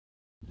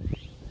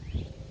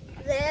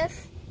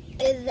This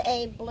is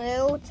a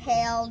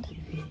blue-tailed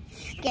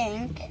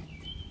skink.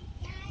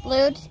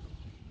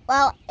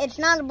 Well, it's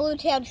not a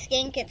blue-tailed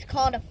skink. It's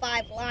called a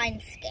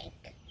 5-line skink.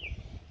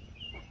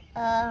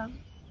 So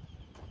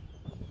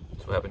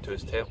what happened to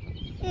his tail?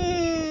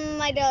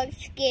 My dog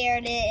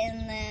scared it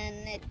and then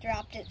it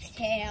dropped its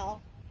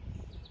tail.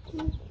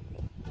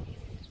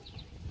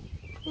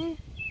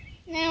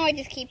 Now I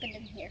just keep it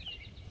in here.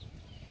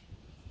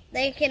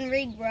 They can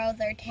regrow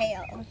their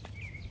tails.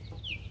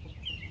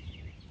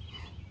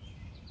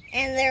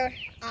 And they're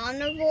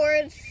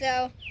omnivores,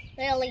 so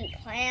they'll eat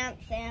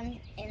plants and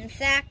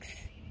insects.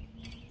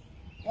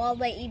 Well,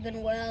 they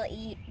even will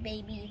eat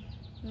baby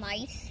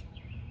mice.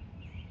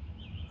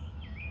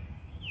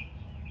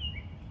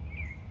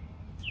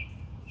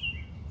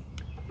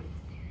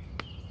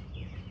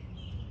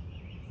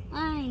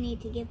 I need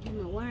to give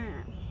him a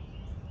worm.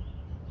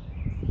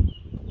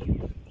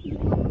 You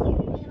want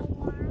a little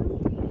worm?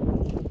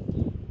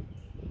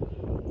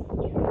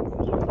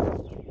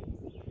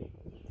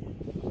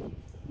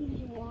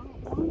 You want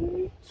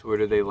one? So where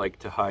do they like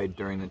to hide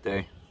during the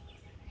day?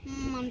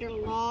 Under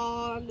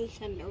logs,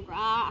 under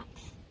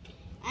rocks.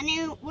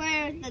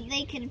 Anywhere that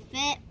they can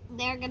fit,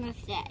 they're gonna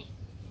stay.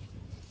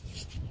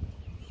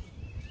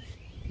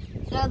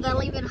 So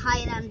they'll even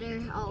hide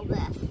under all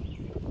this.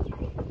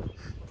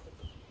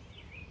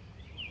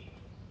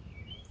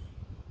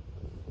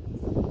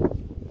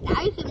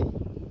 Now you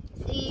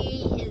can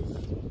see his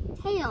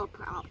tail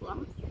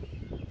problem.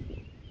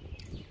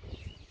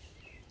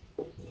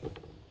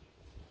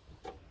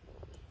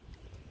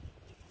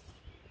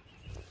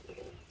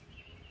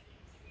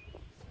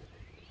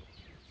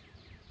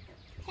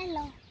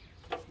 Hello.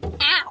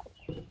 Ow!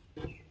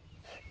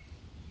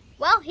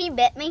 Well, he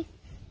bit me.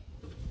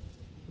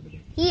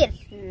 He is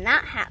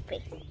not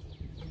happy.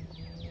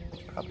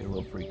 He's probably a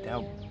little freaked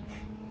out.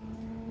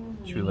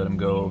 Should we let him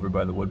go over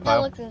by the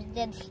woodpile? That looks like a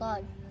dead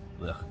slug.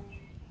 Ugh.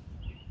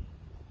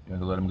 You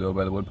want to let him go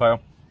by the woodpile?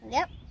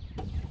 Yep.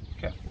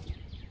 Okay.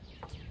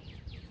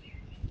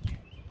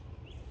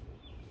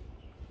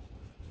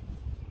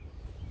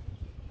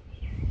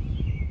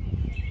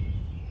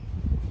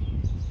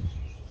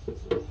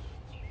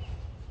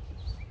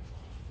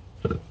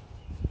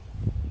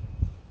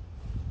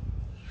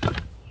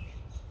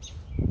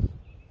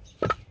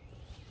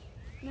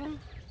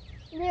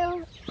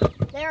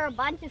 There are a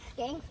bunch of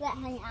skinks that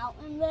hang out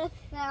in this,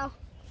 so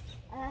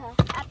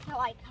that's how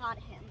I caught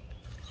him.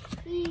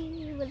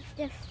 He was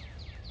just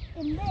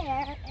in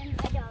there, and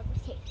my dog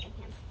was chasing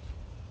him.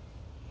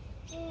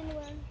 And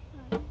we're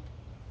fine.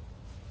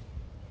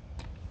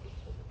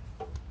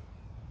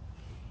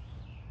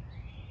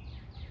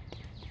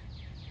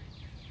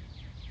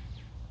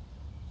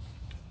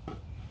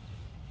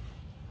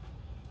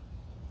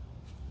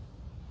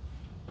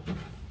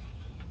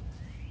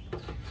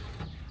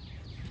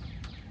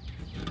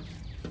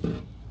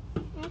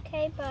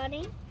 Okay,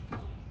 buddy.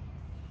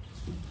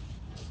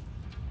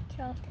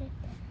 Tilted.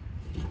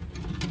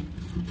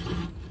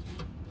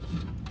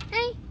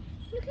 Hey,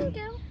 you can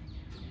go.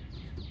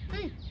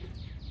 Hey,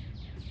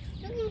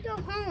 you can go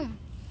home.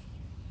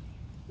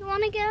 You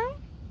want to go?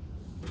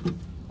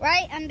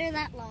 Right under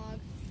that log.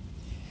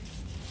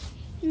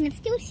 You can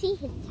still see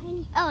his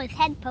tiny, his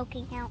head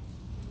poking out.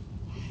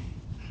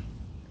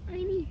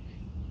 Tiny.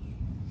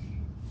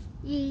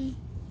 He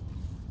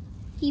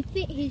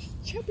fit his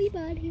chubby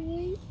body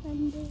right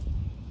under.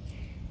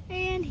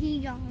 And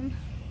he gone.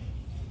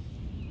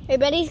 I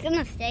bet he's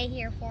gonna stay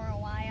here for a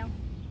while.